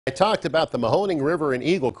I talked about the Mahoning River in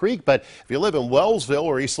Eagle Creek, but if you live in Wellsville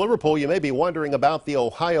or East Liverpool, you may be wondering about the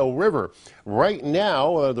Ohio River. Right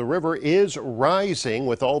now, the river is rising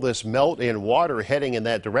with all this melt and water heading in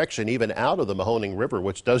that direction, even out of the Mahoning River,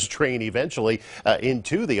 which does drain eventually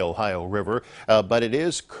into the Ohio River. But it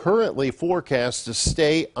is currently forecast to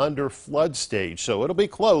stay under flood stage, so it'll be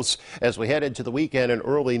close as we head into the weekend and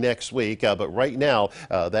early next week. But right now,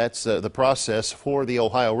 that's the process for the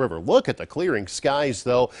Ohio River. Look at the clearing skies,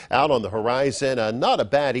 though, out on the horizon. Not a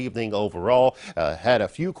bad evening overall. Had a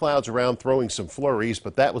few clouds around throwing some flurries,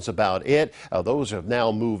 but that was about it. Those have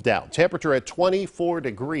now moved out. Temperature at 24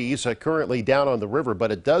 degrees currently down on the river,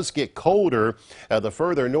 but it does get colder the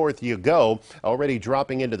further north you go. Already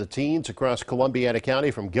dropping into the teens across Columbiana County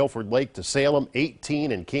from Guilford Lake to Salem.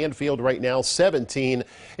 18 in Canfield right now, 17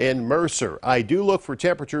 in Mercer. I do look for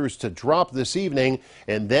temperatures to drop this evening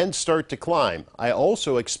and then start to climb. I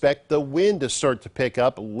also expect the wind to start to pick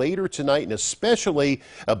up later tonight and especially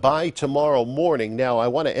by tomorrow morning. Now, I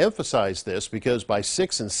want to emphasize this because by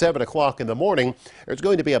 6 and 7 o'clock in the morning, there's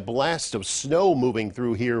going to be a blast of snow moving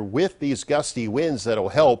through here with these gusty winds that'll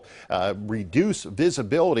help reduce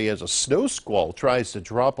visibility as a snow squall tries to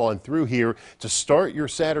drop on through here to start your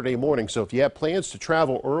Saturday morning. So if you have plans to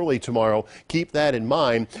travel early tomorrow, keep that in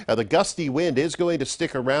mind. The gusty wind is going to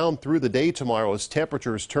stick around through the day tomorrow as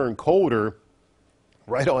temperatures turn colder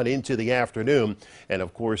right on into the afternoon, and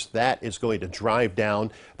of course that is going to drive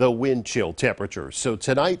down the wind chill temperatures. So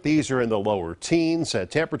tonight these are in the lower teens.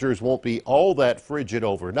 Temperatures won't be all that frigid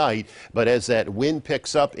overnight, but as that wind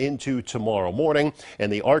picks up into tomorrow morning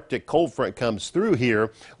and the Arctic cold front comes through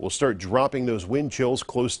here, we'll start dropping those wind chills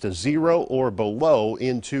close to 0 or below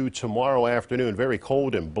into tomorrow afternoon. Very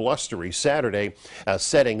cold and blustery Saturday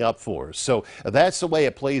setting up for us. So that's the way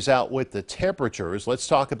it plays out with the temperatures. Let's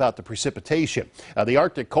talk about the precipitation. The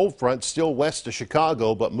Arctic cold front still west of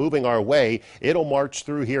Chicago, but moving our way. It'll march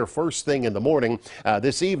through here first thing in the morning.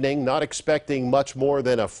 This evening, not expecting much more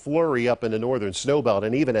than a flurry up in the northern snowbelt,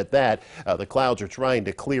 and even at that, the clouds are trying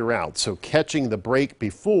to clear out. So catching the break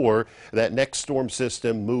before that next storm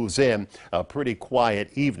system moves in. A pretty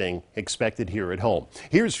quiet evening expected here at home.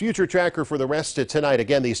 Here's Future Tracker for the rest of tonight.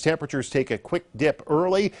 Again, these temperatures take a quick dip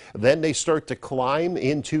early, then they start to climb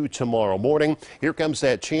into tomorrow morning. Here comes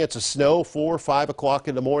that chance of snow 4 or 5 o'clock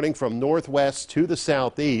in the morning from northwest to the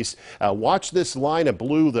southeast. Watch this line of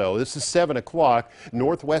blue, though. This is 7 o'clock,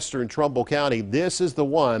 northwestern Trumbull County. This is the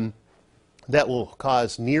one that will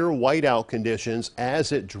cause near whiteout conditions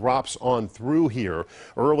as it drops on through here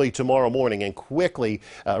early tomorrow morning and quickly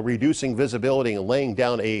reducing visibility and laying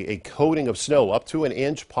down a coating of snow up to an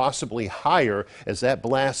inch, possibly higher as that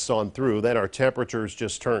blasts on through. Then our temperatures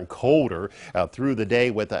just turn colder through the day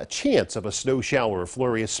with a chance of a snow shower or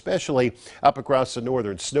flurry, especially up across the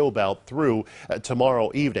northern snow belt through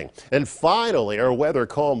tomorrow evening. And finally, our weather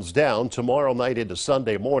calms down tomorrow night into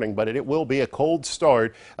Sunday morning, but it will be a cold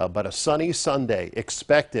start, but a sunny Sunday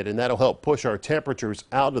expected, and that'll help push our temperatures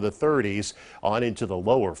out of the 30s on into the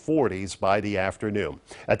lower 40s by the afternoon.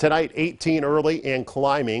 Tonight, 18 early and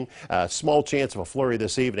climbing. Small chance of a flurry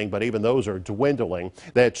this evening, but even those are dwindling.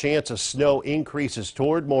 That chance of snow increases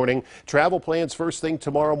toward morning. Travel plans first thing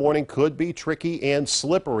tomorrow morning could be tricky and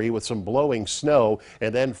slippery with some blowing snow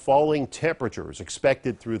and then falling temperatures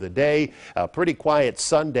expected through the day. Pretty quiet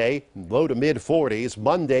Sunday, low to mid 40s.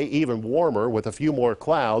 Monday, even warmer with a few more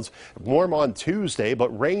clouds. Warm on Tuesday, but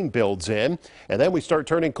rain builds in. And then we start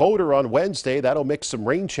turning colder on Wednesday. That'll mix some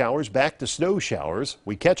rain showers back to snow showers.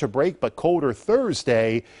 We catch a break, but colder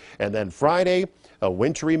Thursday. And then Friday, a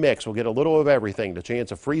wintry mix. We'll get a little of everything. The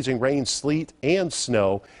chance of freezing rain, sleet, and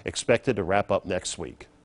snow expected to wrap up next week.